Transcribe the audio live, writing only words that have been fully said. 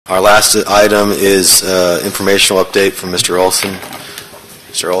Our last item is informational update from Mr. Olson.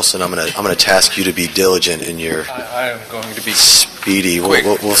 Mr. Olson, I'm gonna task you to be diligent in your. I am going to be speedy. Quick.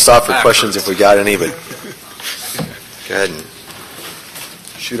 We'll stop for questions if we got any, but go ahead and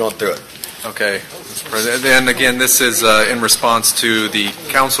shoot on through it. Okay. Then again, this is in response to the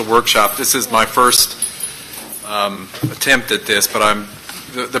council workshop. This is my first attempt at this, but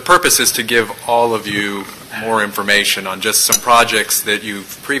the purpose is to give all of you more information on just some projects that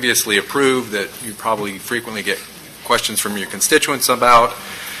you've previously approved that you probably frequently get questions from your constituents about,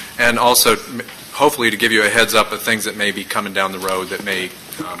 and also hopefully to give you a heads up of things that may be coming down the road that may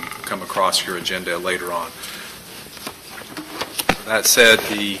come across your agenda later on. That said,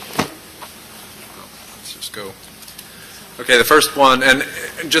 let's just go. Okay, the first one, and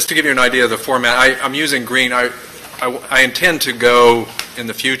just to give you an idea of the format, I'm using green. I intend to go in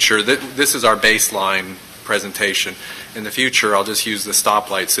the future. This is our baseline presentation. In the future, I'll just use the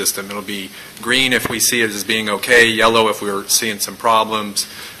stoplight system. It'll be green if we see it as being okay, yellow if we're seeing some problems.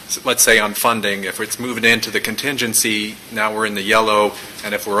 Let's say on funding, if it's moving into the contingency, now we're in the yellow,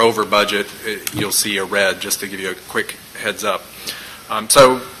 and if we're over budget, you'll see a red, just to give you a quick heads up.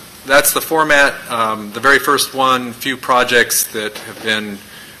 So that's the format. The very first one, few projects that have been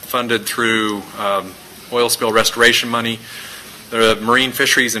funded through oil spill restoration money. The Marine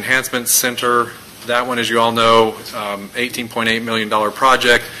Fisheries Enhancement Center, that one, as you all know, $18.8 million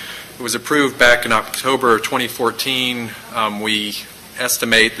project. It was approved back in October of 2014. We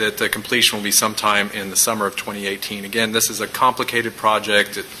estimate that the completion will be sometime in the summer of 2018. Again, this is a complicated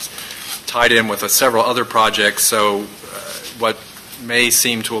project. It's tied in with several other projects, so what may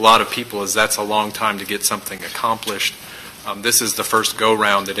seem to a lot of people is that's a long time to get something accomplished. This is the first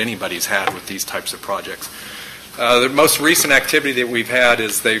go-round that anybody's had with these types of projects. The most recent activity that we've had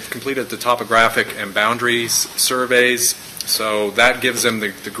is they've completed the topographic and boundaries surveys, so that gives them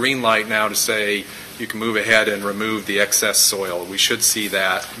the green light now to say you can move ahead and remove the excess soil. We should see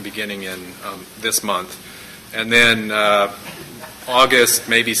that beginning in this month. And then August,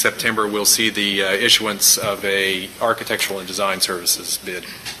 maybe September, we'll see the issuance of a architectural and design services bid.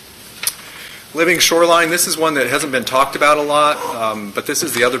 Living Shoreline, this is one that hasn't been talked about a lot, but this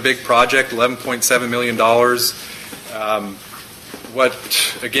is the other big project, $11.7 million.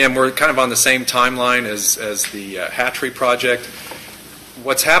 Again, we're kind of on the same timeline as the hatchery project.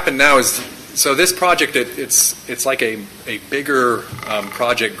 What's happened now is, so this project, it's like a bigger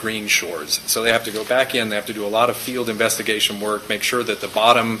project, Green Shores. So they have to go back in, they have to do a lot of field investigation work, make sure that the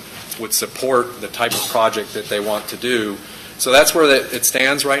bottom would support the type of project that they want to do. So that's where it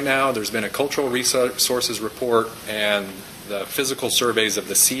stands right now. There's been a cultural resources report and the physical surveys of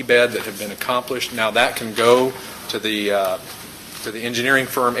the seabed that have been accomplished. Now that can go to the engineering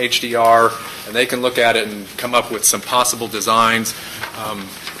firm HDR, and they can look at it and come up with some possible designs.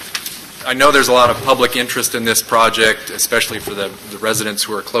 I know there's a lot of public interest in this project, especially for the residents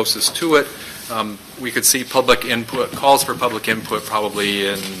who are closest to it. We could see public input, calls for public input probably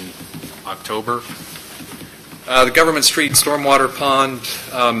in October. The Government Street Stormwater Pond,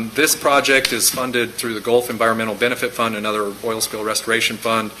 this project is funded through the Gulf Environmental Benefit Fund, another oil spill restoration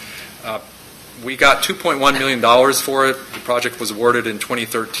fund. We got $2.1 million for it. The project was awarded in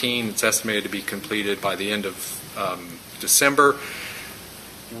 2013. It's estimated to be completed by the end of December.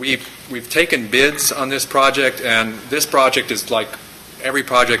 We've taken bids on this project, and this project is like every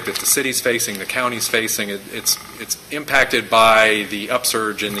project that the city's facing, the county's facing. It's impacted by the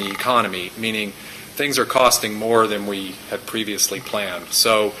upsurge in the economy, meaning things are costing more than we had previously planned.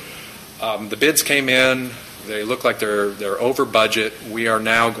 So the bids came in. They look like they're over budget. We are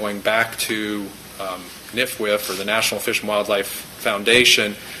now going back to NIFWIF, or the National Fish and Wildlife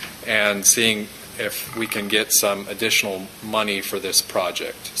Foundation, and seeing if we can get some additional money for this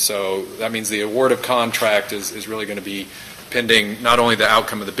project. So that means the award of contract is really going to be pending not only the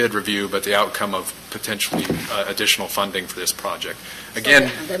outcome of the bid review, but the outcome of potentially additional funding for this project. Again,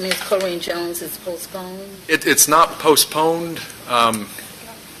 so that means Corrine Jones is postponed? It's not postponed.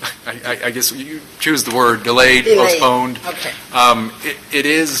 I guess you choose the word delayed. Postponed. Okay. It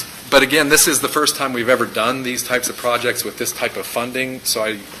is, but again, this is the first time we've ever done these types of projects with this type of funding,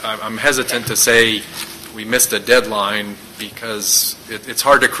 so I'm hesitant to say we missed a deadline, because it's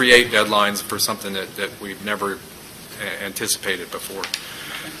hard to create deadlines for something that we've never anticipated before.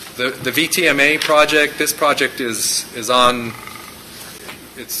 The VTMA project, this project is on,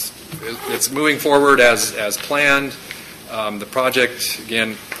 it's moving forward as planned. The project,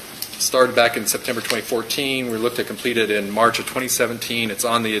 again, started back in September 2014. We looked to complete it in March of 2017. It's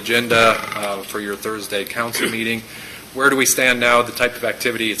on the agenda for your Thursday council meeting. Where do we stand now? The type of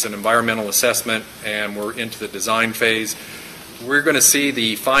activity, it's an environmental assessment, and we're into the design phase. we're going to see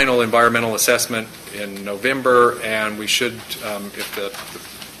the final environmental assessment in November, and we should, if the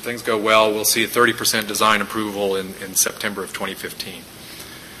things go well, we'll see a 30% design approval in September of 2015.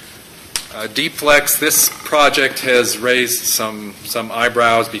 Deep Flex, this project has raised some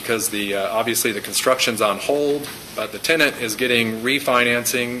eyebrows because obviously the construction's on hold, but the tenant is getting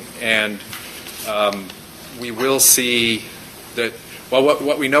refinancing, and we will see that. Well,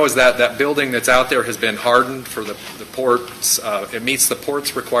 what we know is that building that's out there has been hardened for the ports. It meets the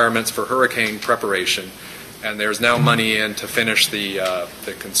port's requirements for hurricane preparation, and there's now money in to finish the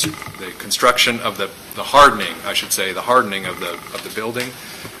construction of the hardening, I should say, the hardening of the building.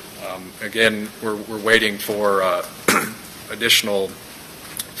 Again, we're waiting for additional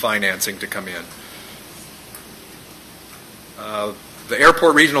financing to come in. The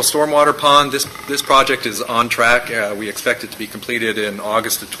Airport Regional Stormwater Pond, this project is on track. We expect it to be completed in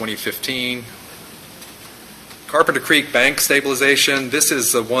August of 2015. Carpenter Creek Bank Stabilization, this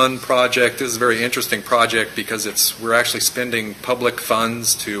is the one project, this is a very interesting project because we're actually spending public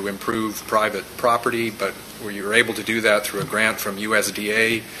funds to improve private property, but we were able to do that through a grant from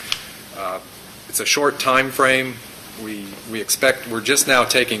USDA. It's a short time frame. We expect, we're just now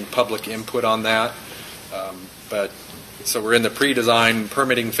taking public input on that, so we're in the pre-design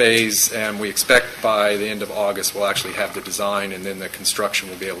permitting phase, and we expect by the end of August we'll actually have the design, and then the construction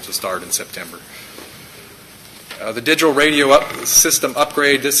will be able to start in September. The digital radio system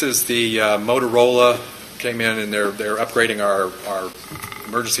upgrade, this is the Motorola came in and they're upgrading our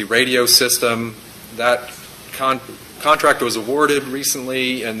emergency radio system. That contract was awarded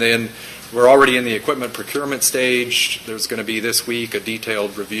recently, and then we're already in the equipment procurement stage. There's going to be this week a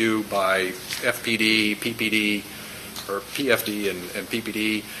detailed review by FPD, PPD, or PFD and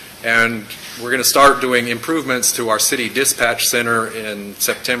PPD, and we're going to start doing improvements to our city dispatch center in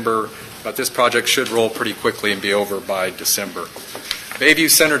September, but this project should roll pretty quickly and be over by December. Bayview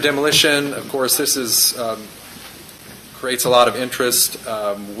Center demolition, of course, this is creates a lot of interest.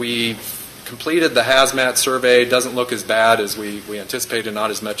 We've completed the hazmat survey. It doesn't look as bad as we anticipated, not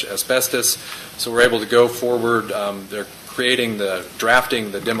as much asbestos, so we're able to go forward. They're drafting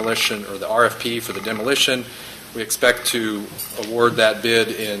the demolition, or the RFP for the demolition. We expect to award that bid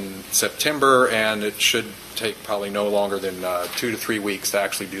in September, and it should take probably no longer than 2 to 3 weeks to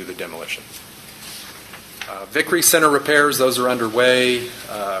actually do the demolition. Vickery Center repairs, those are underway.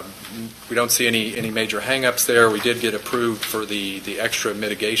 We don't see any major hang-ups there. We did get approved for the extra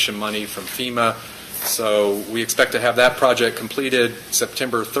mitigation money from FEMA, so we expect to have that project completed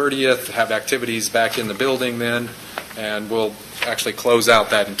September 30th, have activities back in the building then, and we'll actually close out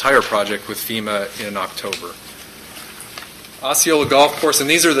that entire project with FEMA in October. Osceola Golf Course, and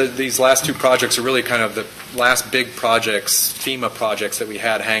these last two projects are really kind of the last big projects, FEMA projects that we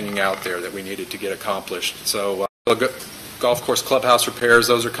had hanging out there that we needed to get accomplished. So golf course clubhouse repairs,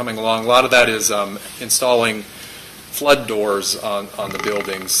 those are coming along. A lot of that is installing flood doors on the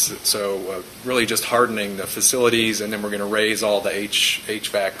buildings, so really just hardening the facilities, and then we're going to raise all the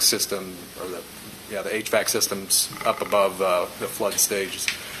HVAC system, or the HVAC systems up above the flood stages.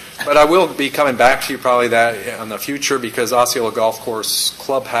 But I will be coming back to you probably that in the future, because Osceola Golf Course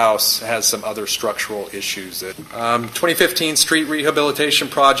Clubhouse has some other structural issues. 2015 street rehabilitation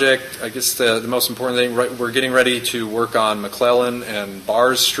project, I guess the most important thing, we're getting ready to work on McClellan and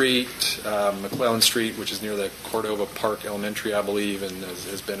Bars Street. McClellan Street, which is near the Cordova Park Elementary, I believe, and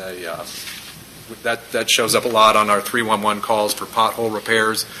has been that shows up a lot on our 311 calls for pothole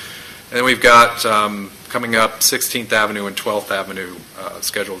repairs. And then we've got coming up 16th Avenue and 12th Avenue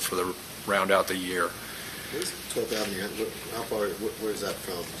scheduled for the round out the year. Where's 12th Avenue? How far? Where's that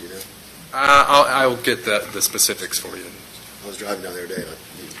from? Do you know? I'll get the specifics for you. I was driving down the other day, and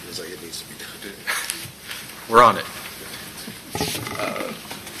it was like it needs to be done. We're on it.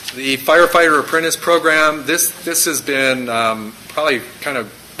 The firefighter apprentice program. This has been probably kind of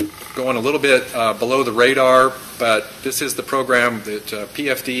going a little bit below the radar, but this is the program that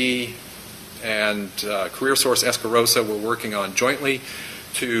PFD and CareerSource Escarosa were working on jointly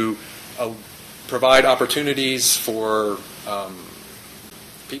to provide opportunities for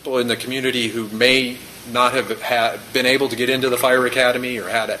people in the community who may not have been able to get into the fire academy or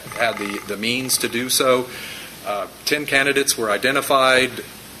had the means to do so. 10 candidates were identified,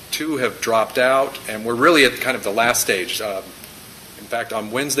 2 have dropped out, and we're really at kind of the last stage. In fact,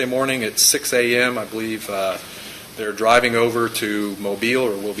 on Wednesday morning at 6 a.m., I believe they're driving over to Mobile,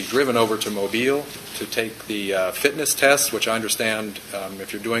 or will be driven over to Mobile, to take the fitness test, which I understand,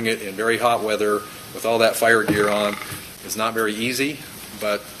 if you're doing it in very hot weather with all that fire gear on, is not very easy.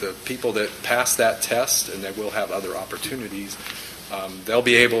 But the people that pass that test, and they will have other opportunities, They'll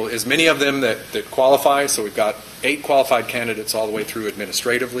be able, as many of them that qualify, so we've got 8 qualified candidates all the way through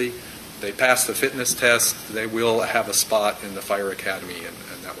administratively. They pass the fitness test, they will have a spot in the fire academy,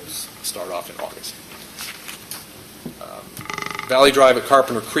 and that will start off in August. Valley Drive at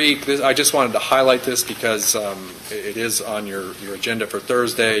Carpenter Creek, I just wanted to highlight this because it is on your agenda for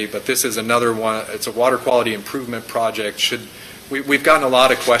Thursday, but this is another one. It's a water quality improvement project. We've gotten a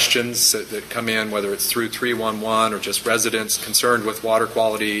lot of questions that come in, whether it's through 311 or just residents concerned with water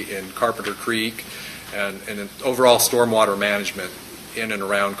quality in Carpenter Creek and overall stormwater management in and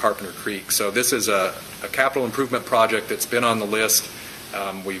around Carpenter Creek. So this is a capital improvement project that's been on the list.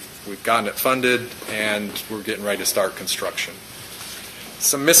 We've gotten it funded, and we're getting ready to start construction.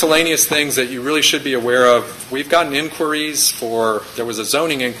 Some miscellaneous things that you really should be aware of. We've gotten inquiries there was a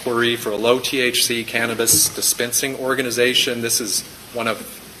zoning inquiry for a low THC cannabis dispensing organization. This is one of,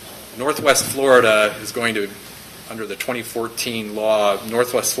 Northwest Florida is going to, under the 2014 law,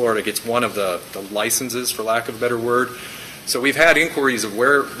 Northwest Florida gets one of the licenses, for lack of a better word. So we've had inquiries of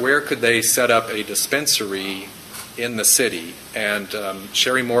where could they set up a dispensary in the city, and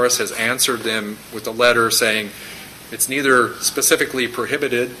Sherry Morris has answered them with a letter saying it's neither specifically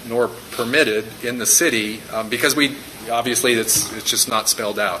prohibited nor permitted in the city because obviously it's just not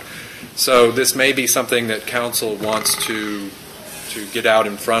spelled out. So this may be something that council wants to get out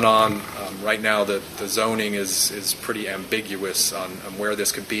in front on. Right now the zoning is pretty ambiguous on where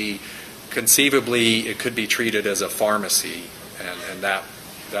this could be. Conceivably, it could be treated as a pharmacy, and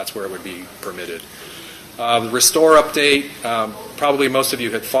that's where it would be permitted. The Restore update, probably most of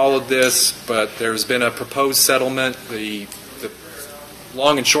you had followed this, but there's been a proposed settlement. The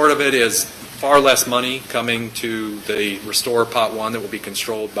long and short of it is far less money coming to the Restore Pot 1 that will be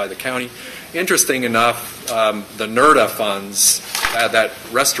controlled by the county. Interesting enough, the NERDA funds, that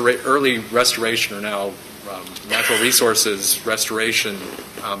early restoration, or now Natural Resources Restoration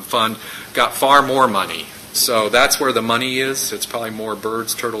Fund, got far more money. So that's where the money is. It's probably more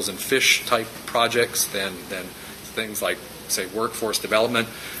birds, turtles, and fish type projects than things like, say, workforce development.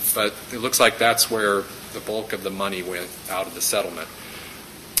 But it looks like that's where the bulk of the money went out of the settlement.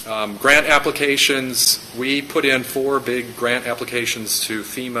 Grant applications, we put in 4 big grant applications to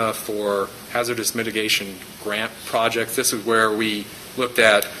FEMA for hazardous mitigation grant projects. This is where we looked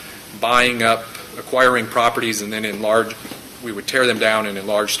at acquiring properties, and then we would tear them down and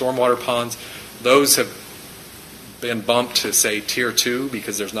enlarge stormwater ponds. Those have been bumped to, say, Tier 2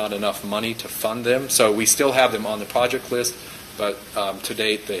 because there's not enough money to fund them. So we still have them on the project list, but to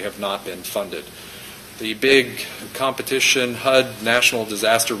date they have not been funded. The big competition, HUD National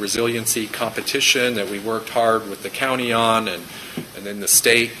Disaster Resiliency Competition that we worked hard with the county on, and then the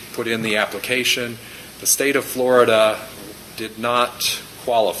state put in the application. The state of Florida did not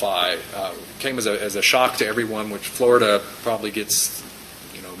qualify. Came as a shock to everyone, which Florida probably gets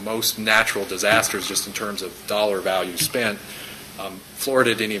most natural disasters just in terms of dollar value spent.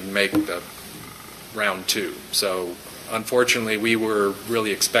 Florida didn't even make the round 2. So unfortunately, we were really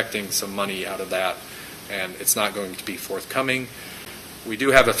expecting some money out of that, and it's not going to be forthcoming. We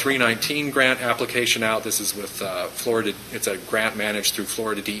do have a 319 grant application out. This is with Florida. It's a grant managed through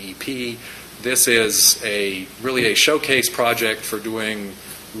Florida DEP. This is really a showcase project for doing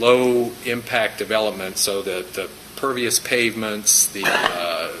low impact development, so the pervious pavements, the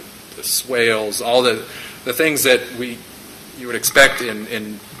swales, all the things that you would expect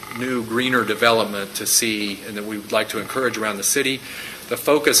in new greener development to see, and that we would like to encourage around the city. The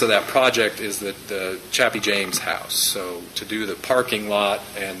focus of that project is the Chappie James house, so to do the parking lot,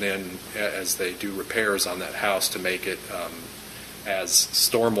 and then as they do repairs on that house to make it as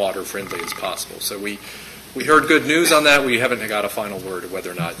stormwater friendly as possible. So we heard good news on that. We haven't got a final word of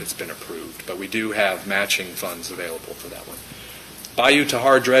whether or not it's been approved, but we do have matching funds available for that one. Bayou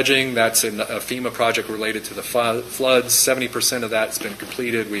Tahar dredging, that's a FEMA project related to the floods. 70% of that has been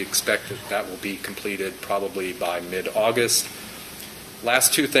completed. We expect that will be completed probably by mid-August.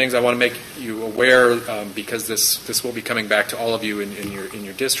 Last 2 things I want to make you aware, because this will be coming back to all of you in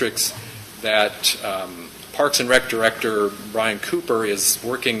your districts, that Parks and Rec Director Brian Cooper is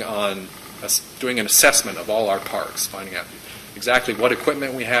working on doing an assessment of all our parks, finding out exactly what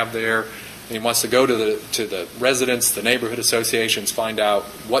equipment we have there. And he wants to go to the residents, the neighborhood associations, find out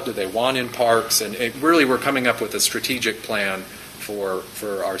what do they want in parks, and really we're coming up with a strategic plan for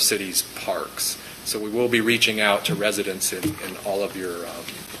our city's parks. So we will be reaching out to residents in all of your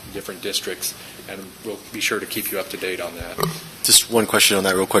different districts, and we'll be sure to keep you up to date on that. Just one question on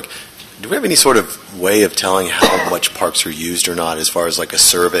that real quick. Do we have any sort of way of telling how much parks are used or not, as far as like a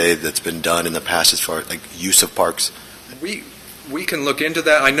survey that's been done in the past as far as like use of parks? We can look into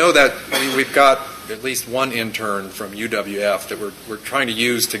that. I know that we've got at least one intern from UWF that we're trying to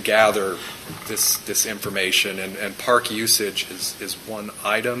use to gather this information, and park usage is one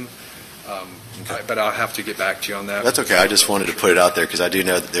item. But I'll have to get back to you on that. That's okay. I just wanted to put it out there because I do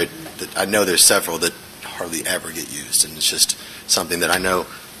know that I know there's several that hardly ever get used, and it's just something that I know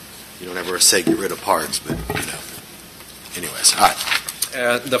you don't ever say get rid of parks, but anyways. All right.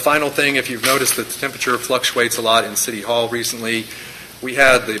 The final thing, if you've noticed that the temperature fluctuates a lot in City Hall recently, we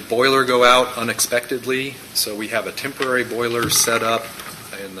had the boiler go out unexpectedly, so we have a temporary boiler set up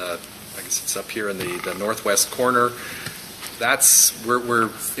in I guess it's up here in the northwest corner. We're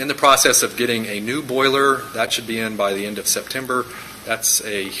in the process of getting a new boiler. That should be in by the end of September. That's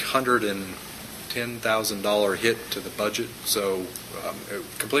a $110,000 hit to the budget. So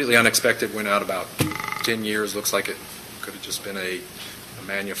completely unexpected, went out about 10 years. Looks like it could have just been a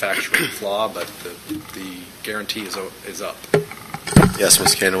manufacturing flaw, but the guarantee is up. Yes,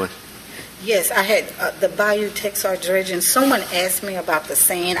 Ms. Canowin. Yes, I had the Bayou Texar dredging. Someone asked me about the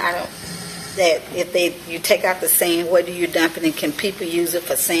sand. That if you take out the sand, what do you dump it in? Can people use it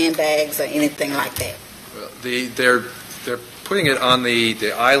for sandbags or anything like that? Well, they're putting it on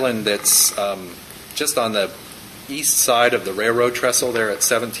the island that's just on the east side of the railroad trestle there at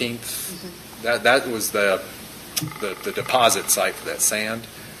 17th. Mm-hmm. That was the deposit site for that sand.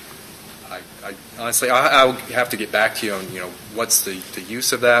 I honestly, I'll have to get back to you on what's the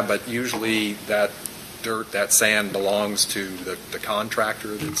use of that, but usually that dirt, that sand belongs to the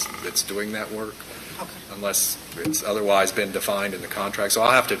contractor that's doing that work, okay, unless it's otherwise been defined in the contract. So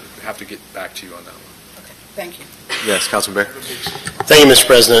I'll have to get back to you on that one. Okay, thank you. Yes, Councilman Bear. Thank you, Mr.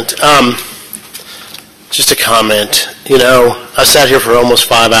 President. Just a comment. I've sat here for almost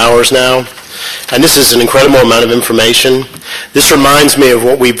 5 hours now, and this is an incredible amount of information. This reminds me of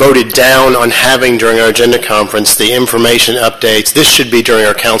what we voted down on having during our agenda conference, the information updates. This should be during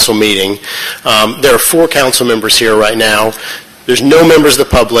our council meeting. There are 4 council members here right now. There's no members of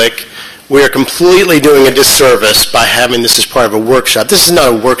the public. We are completely doing a disservice by having this as part of a workshop. This is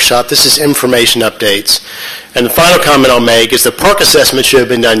not a workshop. This is information updates. And the final comment I'll make is the park assessment should have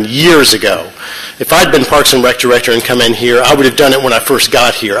been done years ago. If I'd been Parks and Rec Director and come in here, I would have done it when I first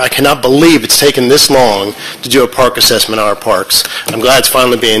got here. I cannot believe it's taken this long to do a park assessment on our parks. I'm glad it's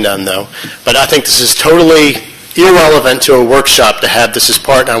finally being done, though. But I think this is totally irrelevant to a workshop to have this as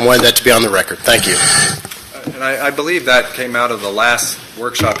part, and I wanted that to be on the record. Thank you. And I believe that came out of the last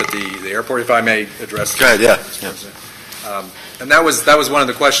workshop at the airport, if I may address that. Go ahead, yeah. And that was one of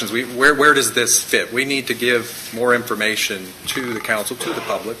the questions. Where does this fit? We need to give more information to the council, to the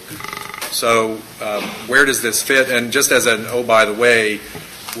public. So where does this fit? And just as an, by the way,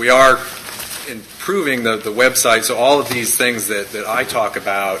 we are improving the website, so all of these things that I talk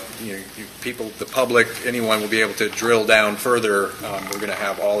about, people, the public, anyone will be able to drill down further. We're going to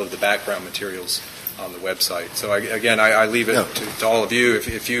have all of the background materials on the website. So I leave it to all of you.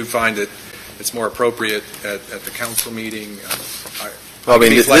 If you find that it's more appropriate at the council meeting.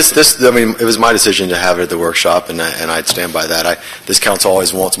 It was my decision to have it at the workshop, and I'd stand by that. This council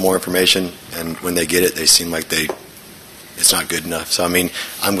always wants more information, and when they get it, they seem like it's not good enough. So I'm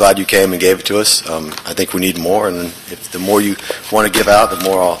glad you came and gave it to us. I think we need more, and if the more you want to give out, the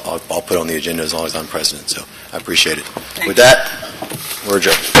more I'll put on the agenda as long as I'm president. So I appreciate it. With that, we're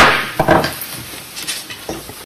adjourned.